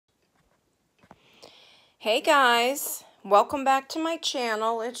Hey guys, welcome back to my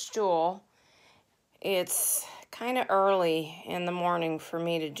channel. It's Jewel. It's kind of early in the morning for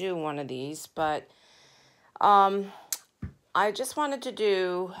me to do one of these, but I just wanted to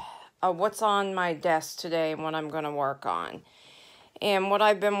do what's on my desk today and what I'm going to work on. And what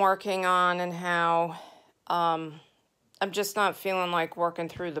I've been working on and how I'm just not feeling like working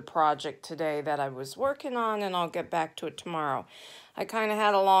through the project today that I was working on, and I'll get back to it tomorrow. I kind of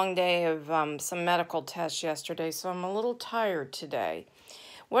had a long day of some medical tests yesterday, so I'm a little tired today.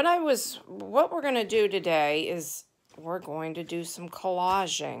 What we're going to do today is we're going to do some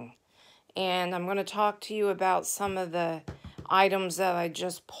collaging. And I'm going to talk to you about some of the items that I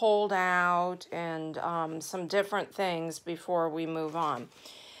just pulled out and some different things before we move on.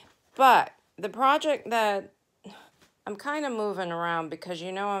 But the project that I'm kind of moving around because,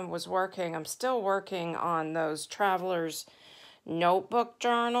 I'm still working on those travelers notebook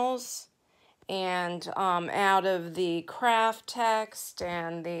journals, and out of the craft text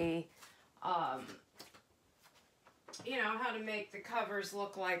and the how to make the covers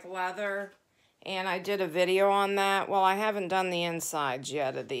look like leather, and I did a video on that. Well, I haven't done the insides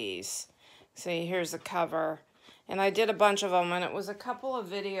yet of these. See, here's the cover, and I did a bunch of them, and it was a couple of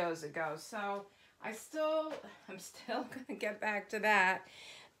videos ago, so I'm still gonna get back to that.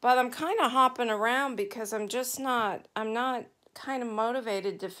 But I'm kind of hopping around because I'm not kind of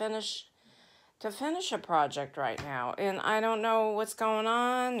motivated to finish a project right now, and I don't know what's going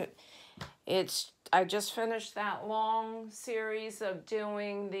on. I just finished that long series of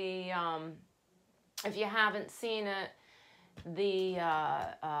doing the if you haven't seen it, the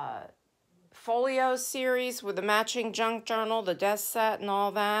folio series with the matching junk journal, the desk set, and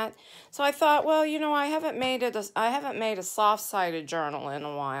all that. So I thought, well, I haven't made a soft-sided journal in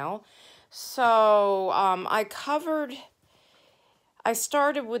a while. So I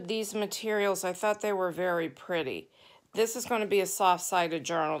started with these materials. I thought they were very pretty. This is going to be a soft-sided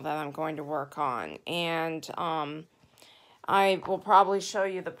journal that I'm going to work on. And I will probably show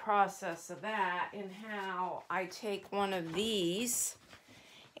you the process of that and how I take one of these,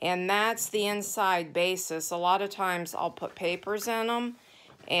 and that's the inside basis. A lot of times I'll put papers in them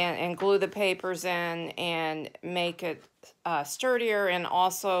and glue the papers in and make it sturdier, and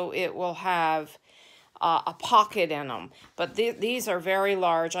also it will have a pocket in them. But these are very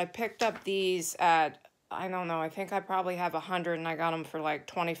large. I picked up these at, I don't know, I think I probably have 100, and I got them for like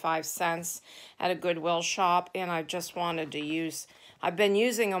 25 cents at a Goodwill shop, and I just wanted to I've been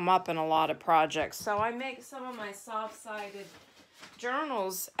using them up in a lot of projects. So I make some of my soft-sided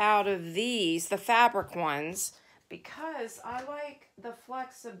journals out of these, the fabric ones, because I like the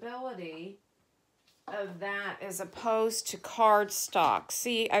flexibility of that as opposed to cardstock.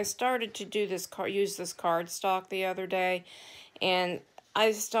 See, I started to use this cardstock the other day, and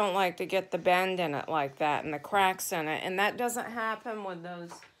I just don't like to get the bend in it like that and the cracks in it, and that doesn't happen with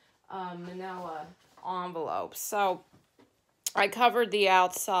those manila envelopes. So I covered the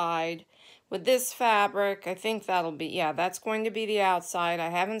outside with this fabric. I think that's going to be the outside. I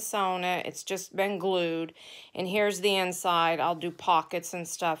haven't sewn it. It's just been glued. And here's the inside. I'll do pockets and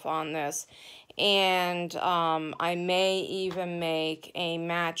stuff on this. And I may even make a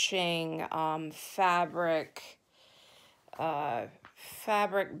matching fabric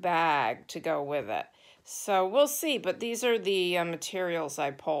bag to go with it. So we'll see, but these are the materials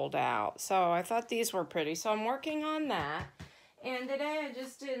I pulled out. So I thought these were pretty. So I'm working on that. And today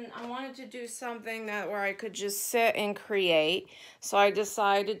I wanted to do something where I could just sit and create. So I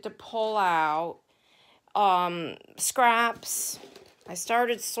decided to pull out scraps. I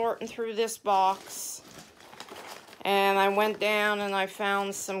started sorting through this box, and I went down and I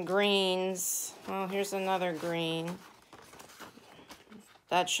found some greens. Oh, here's another green.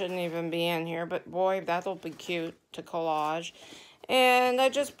 That shouldn't even be in here, but boy, that'll be cute to collage. And I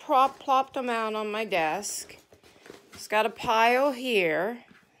just plopped them out on my desk. It's got a pile here.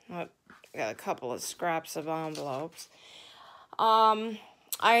 Got a couple of scraps of envelopes. I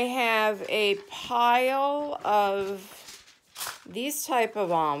have a pile of these type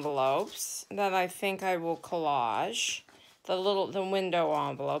of envelopes that I think I will collage. The window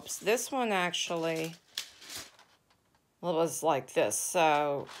envelopes. This one actually was like this,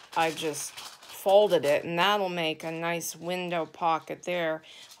 so I just folded it, and that'll make a nice window pocket there.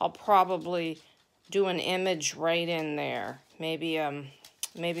 I'll probably do an image right in there, maybe a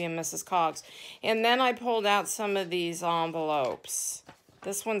Mrs. Cogs. And then I pulled out some of these envelopes.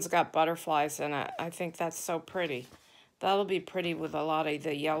 This one's got butterflies in it. I think that's so pretty. That'll be pretty with a lot of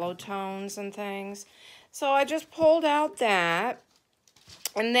the yellow tones and things. So I just pulled out that.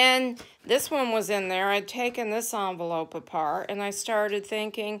 And then this one was in there. I'd taken this envelope apart, and I started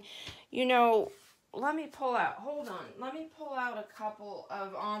thinking, let me pull out, hold on, let me pull out a couple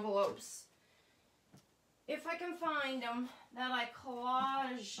of envelopes, if I can find them, that I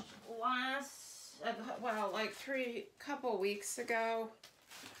collaged like couple weeks ago,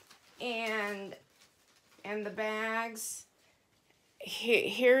 and the bags.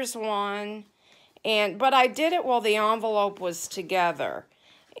 Here's one, but I did it while the envelope was together,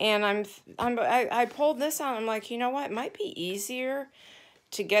 and I pulled this out. I'm like, you know what? It might be easier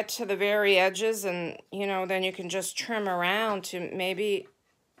to get to the very edges, and then you can just trim around to maybe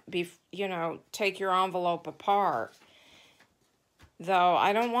take your envelope apart. Though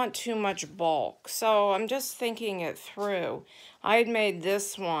I don't want too much bulk, so I'm just thinking it through. I had made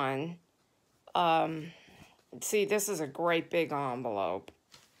this one. See, this is a great big envelope.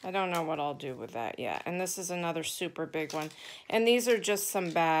 I don't know what I'll do with that yet. And this is another super big one. And these are just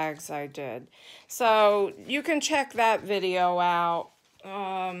some bags I did. So you can check that video out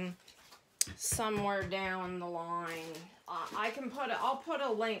somewhere down the line. I'll put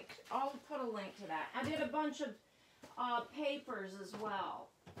a link to that. I did a bunch of papers as well.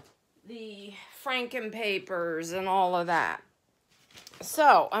 The Franken papers and all of that.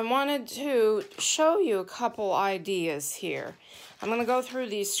 So I wanted to show you a couple ideas here. I'm going to go through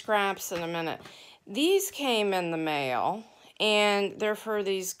these scraps in a minute. These came in the mail, and they're for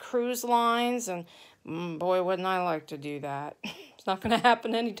these cruise lines, and boy, wouldn't I like to do that. It's not going to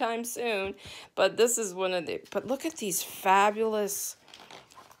happen anytime soon, but this is one of the, but look at these fabulous,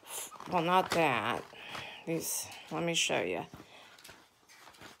 well, not that. These, let me show you.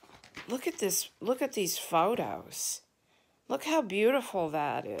 Look at this, look at these photos. Look how beautiful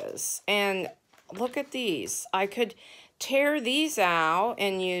that is. And look at these. I could tear these out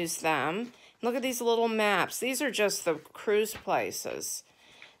and use them. Look at these little maps. These are just the cruise places.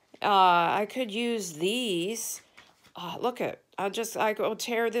 I could use these. Look at, I go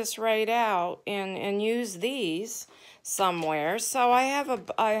tear this right out and use these somewhere. So I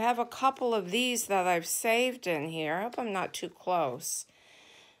have a couple of these that I've saved in here. I hope I'm not too close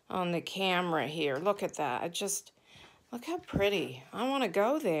on the camera here. Look at that. Look how pretty. I want to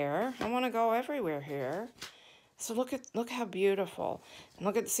go there. I want to go everywhere here. So look how beautiful.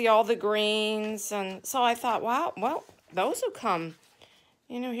 And see all the greens. And so I thought, wow, well, those will come.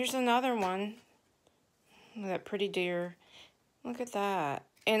 Here's another one. That pretty deer. Look at that.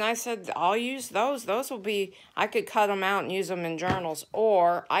 And I said, I'll use those. Those will be, I could cut them out and use them in journals,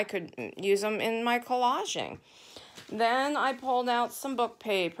 or I could use them in my collaging. Then I pulled out some book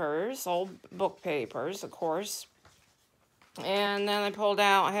papers, old book papers, of course. And then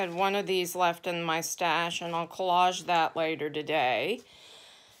I had one of these left in my stash, and I'll collage that later today.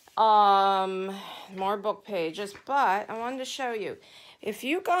 More book pages, but I wanted to show you. If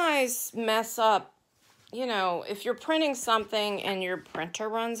you guys mess up, if you're printing something and your printer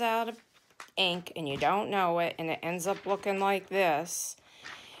runs out of ink and you don't know it, and it ends up looking like this.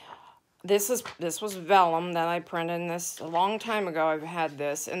 This was vellum that I printed in this a long time ago. I've had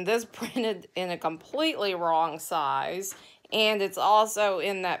this, and this printed in a completely wrong size. And it's also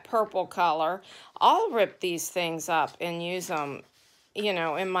in that purple color. I'll rip these things up and use them,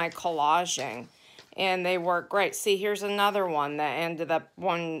 in my collaging. And they work great. See, here's another one that ended up,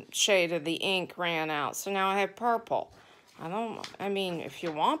 one shade of the ink ran out. So now I have purple. I mean, if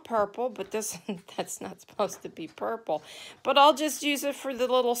you want purple, but that's not supposed to be purple. But I'll just use it for the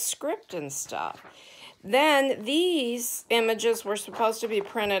little script and stuff. Then these images were supposed to be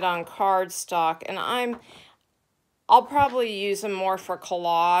printed on cardstock, and I'll probably use them more for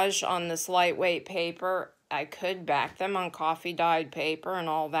collage on this lightweight paper. I could back them on coffee dyed paper and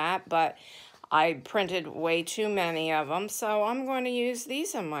all that, but I printed way too many of them, so I'm going to use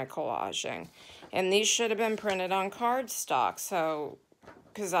these in my collaging. And these should have been printed on cardstock, so,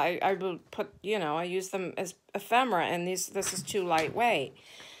 because I will put, I use them as ephemera, and this is too lightweight.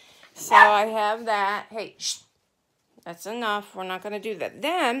 So I have that. Hey, shh, that's enough. We're not going to do that.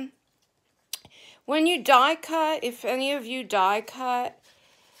 Then, when you die cut, if any of you die cut,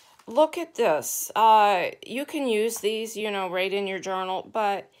 look at this. You can use these, right in your journal,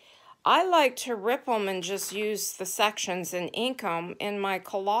 but I like to rip them and just use the sections and ink them in my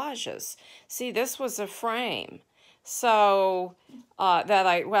collages. See, this was a frame. So,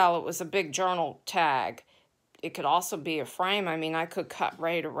 it was a big journal tag. It could also be a frame. I mean, I could cut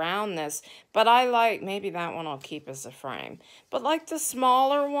right around this, but maybe that one I'll keep as a frame. But like the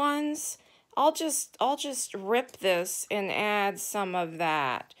smaller ones, I'll just rip this and add some of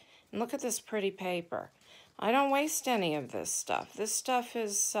that. And look at this pretty paper. I don't waste any of this stuff. This stuff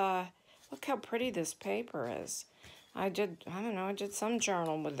is, look how pretty this paper is. I did some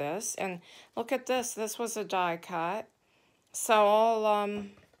journal with this. And look at this. This was a die cut. So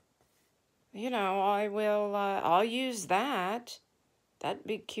you know, I'll use that. That'd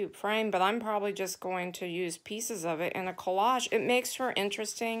be a cute frame, but I'm probably just going to use pieces of it in a collage. It makes for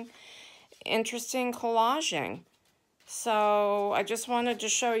interesting collaging. So I just wanted to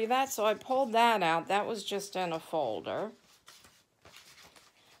show you that. So I pulled that out. That was just in a folder.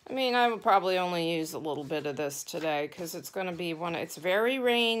 I mean, I will probably only use a little bit of this today because it's going to be it's very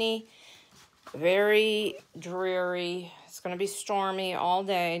rainy, very dreary. It's going to be stormy all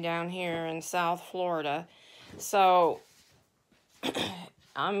day down here in South Florida. So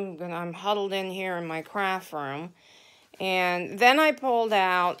I'm huddled in here in my craft room. And then I pulled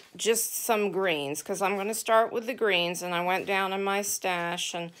out just some greens because I'm going to start with the greens. And I went down in my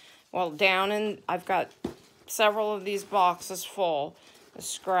stash and, well, I've got several of these boxes full of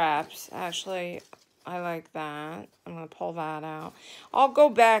scraps. Actually, I like that. I'm going to pull that out. I'll go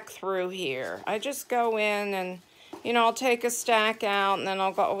back through here. I just go in and, you know, I'll take a stack out and then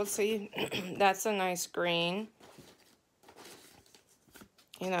I'll go, oh, see, that's a nice green.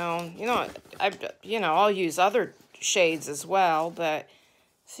 I'll use other shades as well, but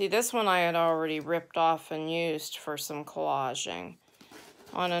see, this one I had already ripped off and used for some collaging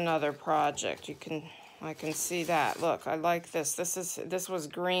on another project. I can see that. Look, I like this. This was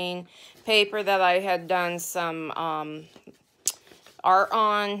green paper that I had done some art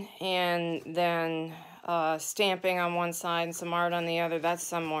on, and then stamping on one side and some art on the other. That's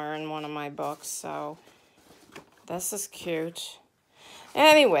somewhere in one of my books, so this is cute.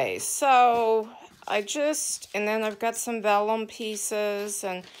 Anyways, so and then I've got some vellum pieces,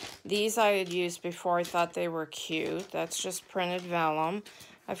 and these I had used before. I thought they were cute. That's just printed vellum.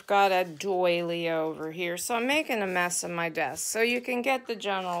 I've got a doily over here, so I'm making a mess of my desk, so you can get the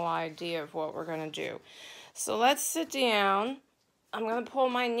general idea of what we're going to do. So let's sit down. I'm going to pull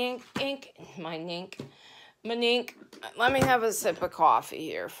my ink. Let me have a sip of coffee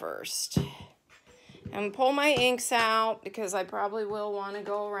here first. And pull my inks out because I probably will want to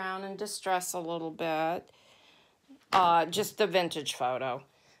go around and distress a little bit. Just the vintage photo.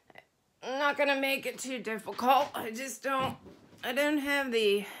 I'm not gonna make it too difficult. I don't have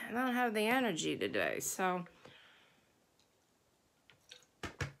the energy today. So,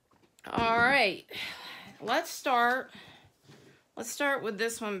 all right, let's start. Let's start with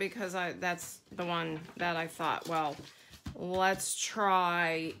this one because that's the one that I thought. Well, let's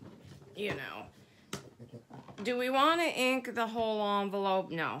try. Do we want to ink the whole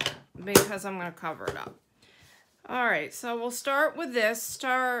envelope? No, because I'm going to cover it up. All right, so we'll start with this.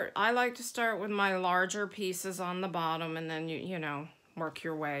 I like to start with my larger pieces on the bottom, and then you work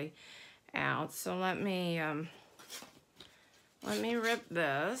your way out. So let me rip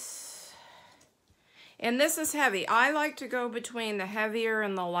this. And this is heavy. I like to go between the heavier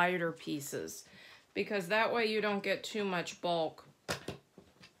and the lighter pieces because that way you don't get too much bulk.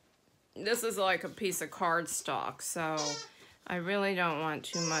 This is like a piece of cardstock, so I really don't want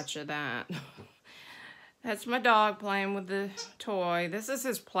too much of that. That's my dog playing with the toy. This is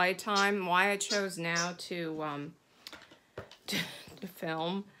his playtime. Why I chose now to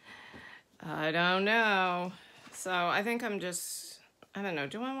film, I don't know. So I think I don't know.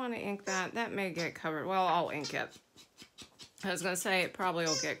 Do I want to ink that? That may get covered. Well, I'll ink it. I was going to say it probably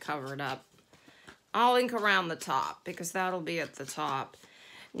will get covered up. I'll ink around the top because that'll be at the top.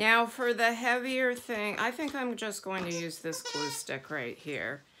 Now for the heavier thing, I think I'm just going to use this glue stick right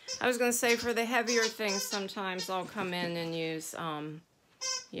here. I was going to say for the heavier things, sometimes I'll come in and use,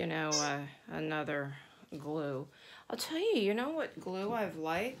 another glue. I'll tell you, you know what glue I've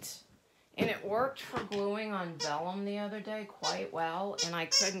liked? And it worked for gluing on vellum the other day quite well, and I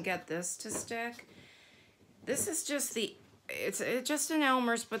couldn't get this to stick. This is just it's just an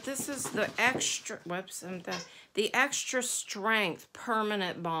Elmer's, but this is the extra, the extra strength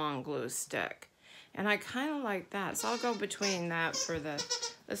permanent bond glue stick. And I kind of like that. So I'll go between that for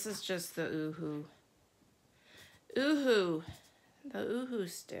this is just the the Oohoo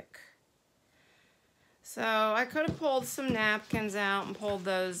stick. So I could have pulled some napkins out and pulled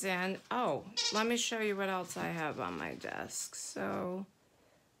those in. Oh, let me show you what else I have on my desk. So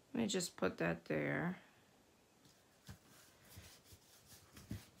let me just put that there.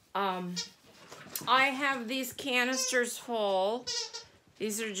 I have these canisters full.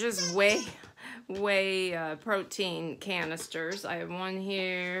 These are just whey protein canisters. I have one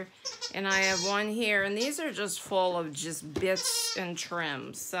here and I have one here, and these are just full of just bits and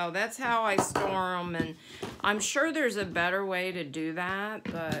trims. So that's how I store them, and I'm sure there's a better way to do that,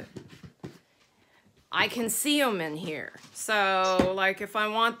 but I can see them in here. So like if I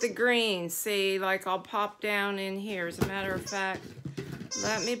want the green, see, like I'll pop down in here. As a matter of fact,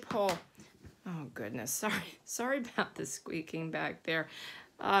 let me pull. Oh goodness, sorry about the squeaking back there.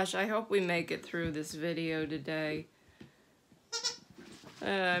 Gosh, I hope we make it through this video today.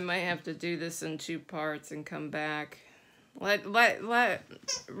 I might have to do this in 2 parts and come back. Let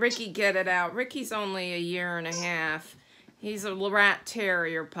Ricky get it out. Ricky's only 1.5 years. He's a rat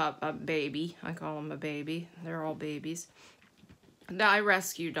terrier baby. I call him a baby. They're all babies. I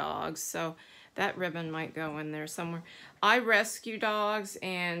rescue dogs, so that ribbon might go in there somewhere. I rescue dogs,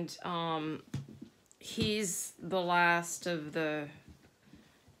 and he's the last of the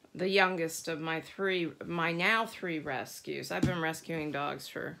youngest of my now 3 rescues. I've been rescuing dogs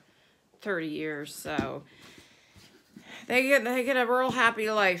for 30 years, so they get a real happy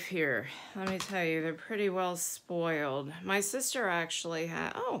life here. Let me tell you, they're pretty well spoiled. My sister actually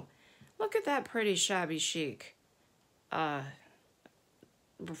had, oh, look at that pretty shabby chic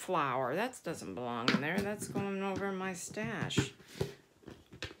flower. That doesn't belong in there. That's going over in my stash.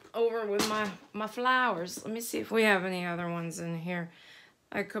 Over with my flowers. Let me see if we have any other ones in here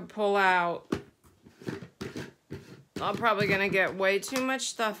I could pull out. I'm probably going to get way too much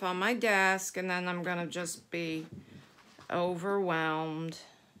stuff on my desk, and then I'm going to just be overwhelmed.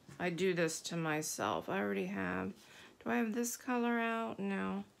 I do this to myself. I already have. Do I have this color out?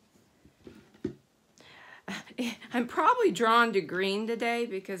 No. I'm probably drawn to green today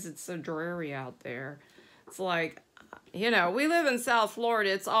because it's so dreary out there. It's like, you know, we live in South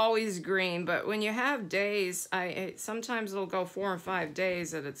Florida. It's always green, but when you have days, sometimes it'll go 4 or 5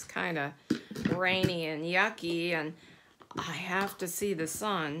 days that it's kind of rainy and yucky, and I have to see the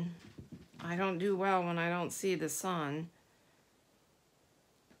sun. I don't do well when I don't see the sun.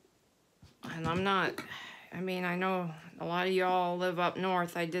 And I'm not, I mean, I know a lot of y'all live up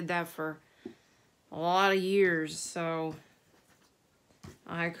north. I did that for a lot of years, so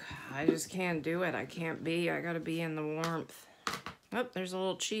I just can't do it. I gotta be in the warmth. Oh, there's a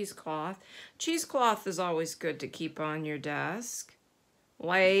little cheesecloth. Cheesecloth is always good to keep on your desk.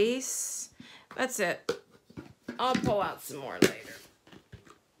 Lace. That's it. I'll pull out some more later.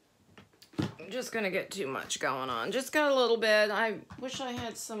 I'm just gonna get too much going on. Just got a little bit. I wish I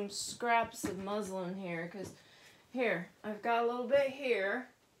had some scraps of muslin here, because here, I've got a little bit here.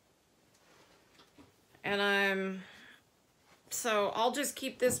 And so I'll just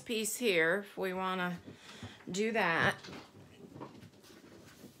keep this piece here if we want to do that.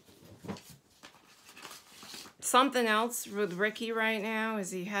 Something else with Ricky right now is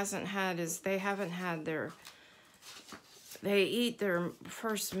they eat their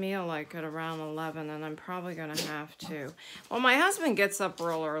first meal like at around 11, and I'm probably going to have to. Well, my husband gets up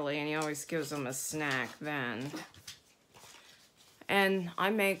real early, and he always gives them a snack then. And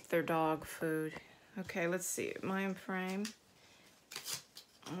I make their dog food. Okay, let's see, mind frame.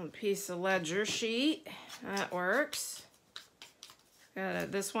 A piece of ledger sheet, that works.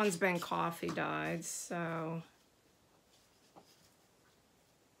 This one's been coffee dyed, so.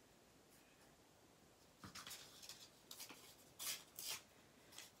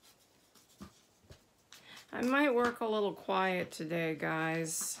 I might work a little quiet today,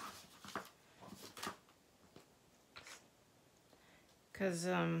 guys. Because,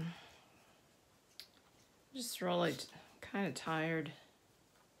 just really kind of tired.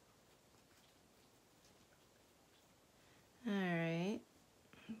 All right,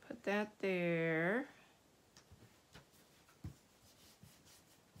 put that there.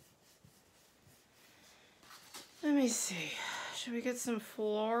 Let me see, should we get some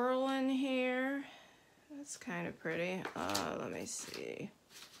floral in here? That's kind of pretty. Let me see.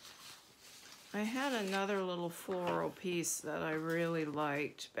 I had another little floral piece that I really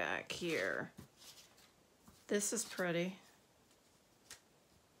liked back here. This is pretty.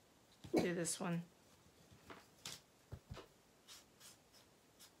 Do this one.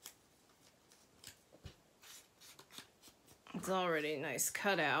 It's already nice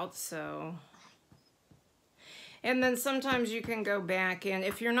cutout, so. And then sometimes you can go back in.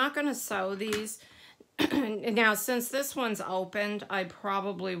 If you're not going to sew these, now since this one's opened, I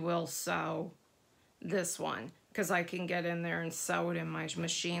probably will sew this one, because I can get in there and sew it in my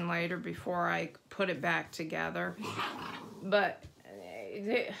machine later before I put it back together. But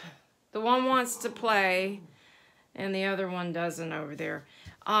the one wants to play and the other one doesn't over there.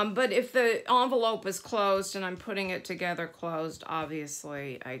 But if the envelope is closed and I'm putting it together closed,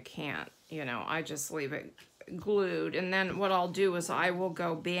 obviously I can't, you know, I just leave it glued. And then what I'll do is I will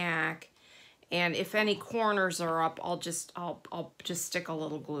go back, and if any corners are up, I'll just stick a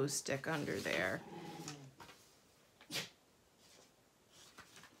little glue stick under there.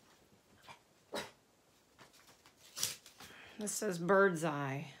 This says bird's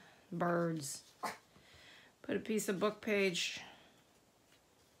eye, birds. Put a piece of book page,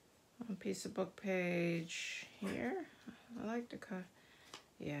 here. I like to cut.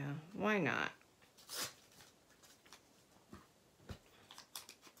 Yeah, why not?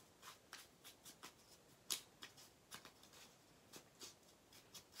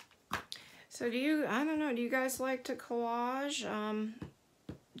 So do you, I don't know, do you guys like to collage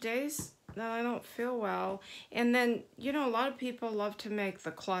days that I don't feel well? And then, you know, a lot of people love to make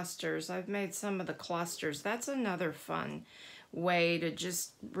the clusters. I've made some of the clusters. That's another fun way to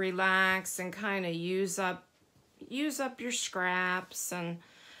just relax and kind of use up your scraps. And,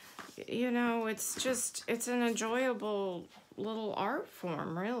 you know, it's just, it's an enjoyable little art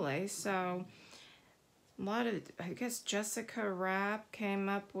form, really. So a lot of, I guess Jessica Rapp came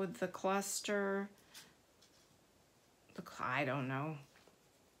up with the cluster. I don't know.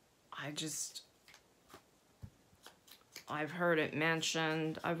 I've heard it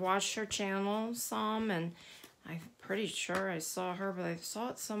mentioned. I've watched her channel some, and I'm pretty sure I saw her, but I saw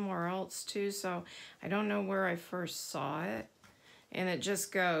it somewhere else too, so I don't know where I first saw it. And it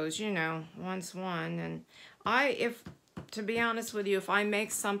just goes, you know, once one. And to be honest with you, if I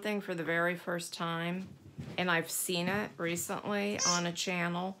make something for the very first time, and I've seen it recently on a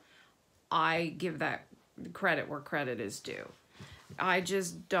channel, I give that credit where credit is due. I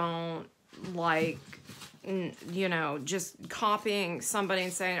just don't like, you know, just copying somebody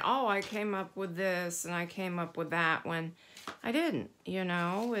and saying, oh, I came up with this and I came up with that, when I didn't, you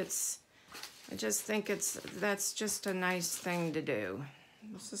know. I just think that's just a nice thing to do.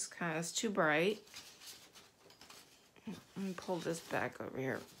 This is it's too bright. Let me pull this back over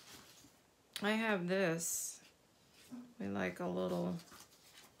here. I have this. We like a little,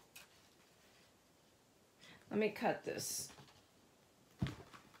 let me cut this.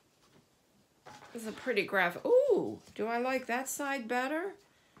 This is a pretty graphic. Ooh, do I like that side better?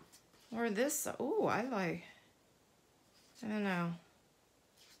 Or this? Ooh, I don't know.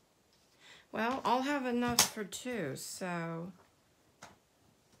 Well, I'll have enough for two, so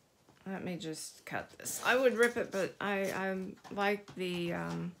let me just cut this. I would rip it, but I like the,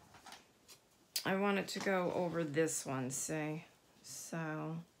 I want it to go over this one, see? So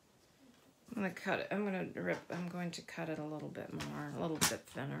I'm gonna cut it, I'm going to cut it a little bit more, a little bit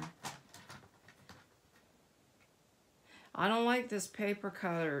thinner. I don't like this paper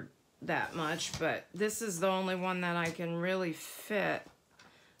cutter that much, but this is the only one that I can really fit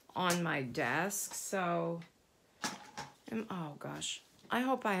on my desk. So, oh gosh, I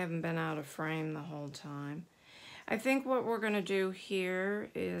hope I haven't been out of frame the whole time. I think what we're going to do here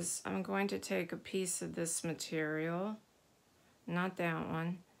is I'm going to take a piece of this material, not that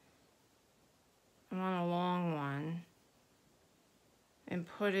one, I want a long one, and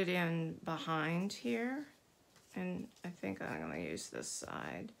put it in behind here. And I think I'm going to use this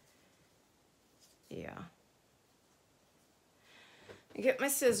side. Yeah. I get my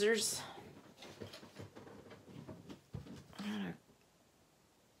scissors. I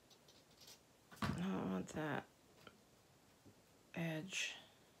don't want that edge.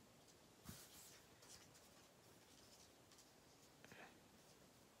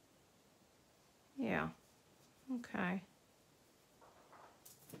 Yeah. Okay.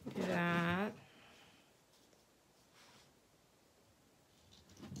 Do that.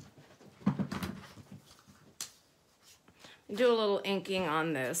 Do a little inking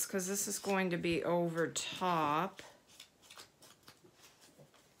on this because this is going to be over top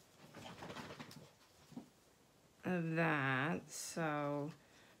of that. So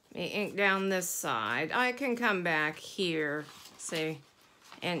me ink down this side. I can come back here, see,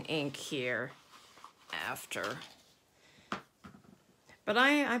 and ink here after. But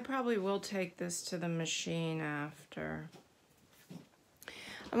I probably will take this to the machine after.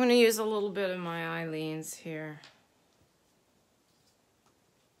 I'm going to use a little bit of my Eileen's here.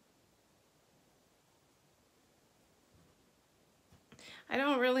 I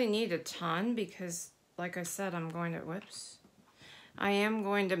don't really need a ton because, like I said, I'm going to, whoops, I am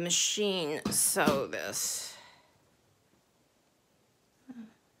going to machine sew this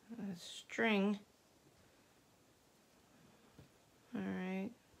string. All right,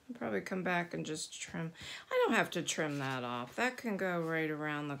 I'll probably come back and just trim. I don't have to trim that off. That can go right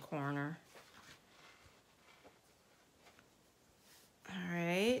around the corner. All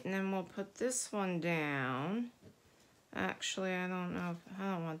right, and then we'll put this one down. Actually, I don't know if,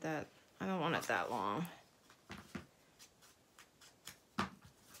 I don't want that. I don't want it that long.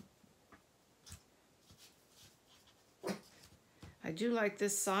 I do like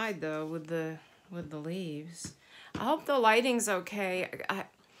this side though with the leaves. I hope the lighting's okay.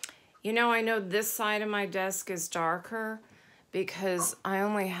 You know, I know this side of my desk is darker because I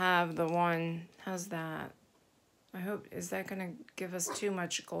only have the one. How's that? I hope, is that gonna give us too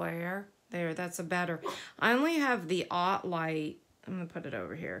much glare? There, that's a better. I only have the light I'm going to put it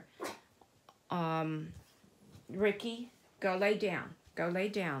over here. Ricky, go lay down. Go lay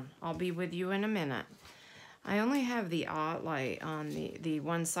down. I'll be with you in a minute. I only have the light on the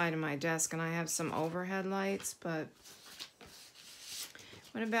one side of my desk, and I have some overhead lights, but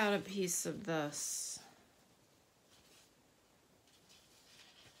what about a piece of this?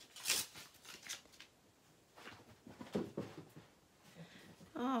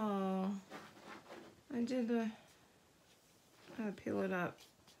 Oh, I did the, I'm gonna peel it up.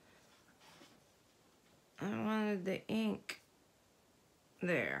 I wanted the ink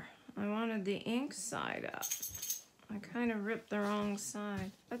there. I wanted the ink side up. I kind of ripped the wrong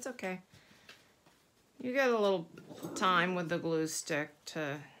side. That's okay. You get a little time with the glue stick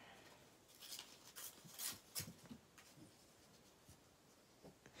to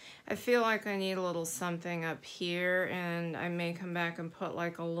I feel like I need a little something up here, and I may come back and put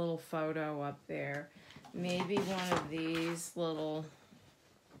like a little photo up there. Maybe one of these little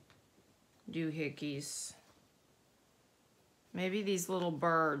doohickeys. Maybe these little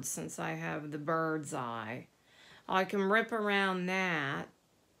birds, since I have the bird's eye. I can rip around that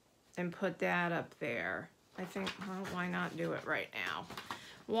and put that up there. I think, well, why not do it right now?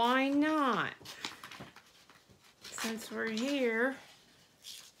 Why not? Since we're here.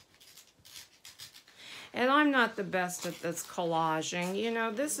 And I'm not the best at this collaging. You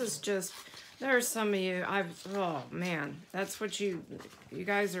know, this is just, there are some of you, oh man, that's what you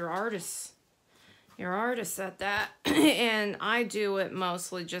guys are artists. You're artists at that. And I do it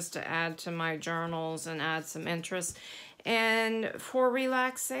mostly just to add to my journals and add some interest and for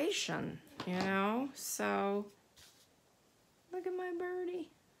relaxation, you know? So, look at my birdie.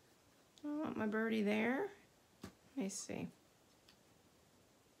 I want my birdie there. Let me see.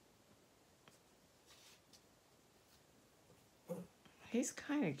 He's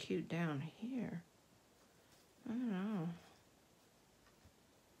kind of cute down here. I don't know.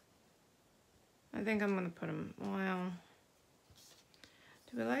 I think I'm going to put him, well,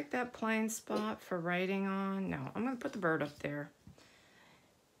 do we like that plain spot for writing on? No, I'm going to put the bird up there.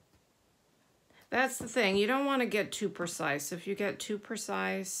 That's the thing. You don't want to get too precise. If you get too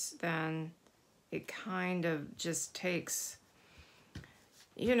precise, then it kind of just takes,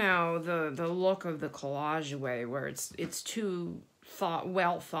 you know, the look of the collage away, where it's too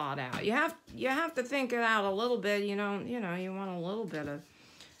well thought out. You have to think it out a little bit. You know, you want a little bit of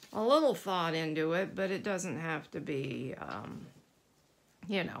a little thought into it, but it doesn't have to be,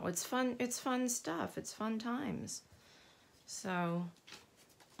 you know, it's fun stuff. It's fun times. So,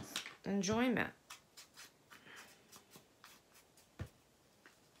 enjoyment.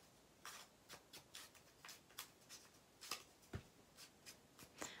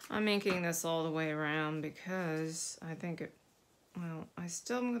 I'm inking this all the way around because I think it, well, I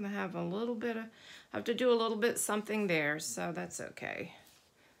still am going to have a little bit of, I have to do a little bit something there, so that's okay.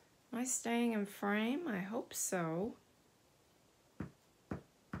 Am I staying in frame? I hope so.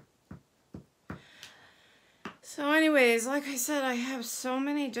 So anyways, like I said, I have so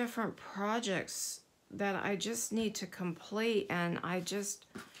many different projects that I just need to complete, and I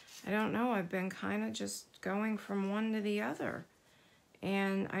don't know, I've been kind of just going from one to the other.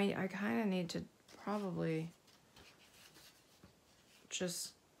 And I kind of need to probably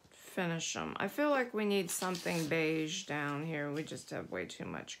just finish them. I feel like we need something beige down here. We just have way too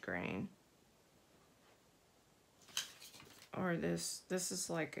much green. Or this is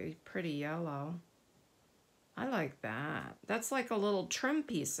like a pretty yellow. I like that. That's like a little trim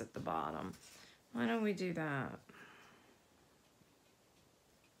piece at the bottom. Why don't we do that?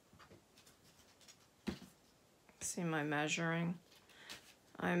 See my measuring?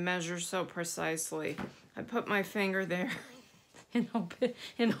 I measure so precisely. I put my finger there and hope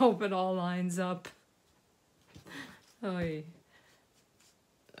it all lines up. Okay,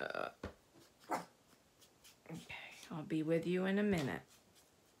 I'll be with you in a minute.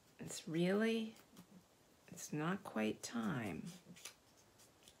 It's not quite time.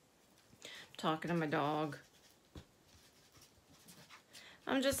 I'm talking to my dog.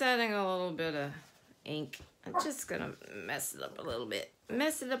 I'm just adding a little bit of ink. I'm just gonna mess it up a little bit.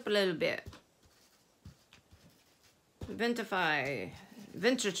 Vintify.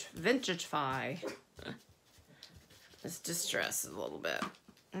 Vintagefy. Let's distress a little bit.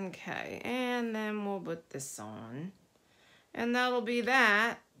 Okay, and then we'll put this on. And that'll be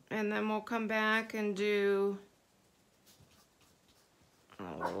that. And then we'll come back and do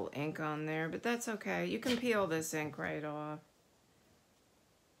a little ink on there, but that's okay. You can peel this ink right off.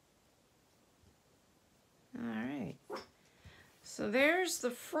 All right. So there's the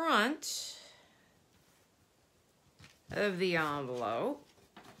front of the envelope.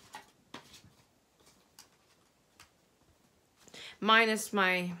 minus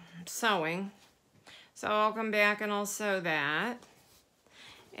my sewing. So I'll come back and I'll sew that.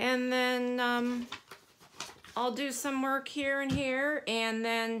 And then I'll do some work here and here, and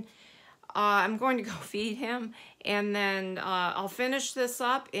then I'm going to go feed him, and then I'll finish this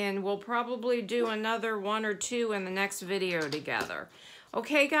up, and we'll probably do another 1 or 2 in the next video together.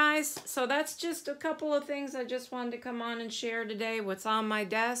 Okay, guys, so that's just a couple of things I just wanted to come on and share today, what's on my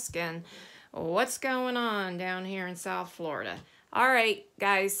desk and what's going on down here in South Florida. All right,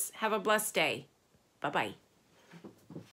 guys, have a blessed day. Bye-bye.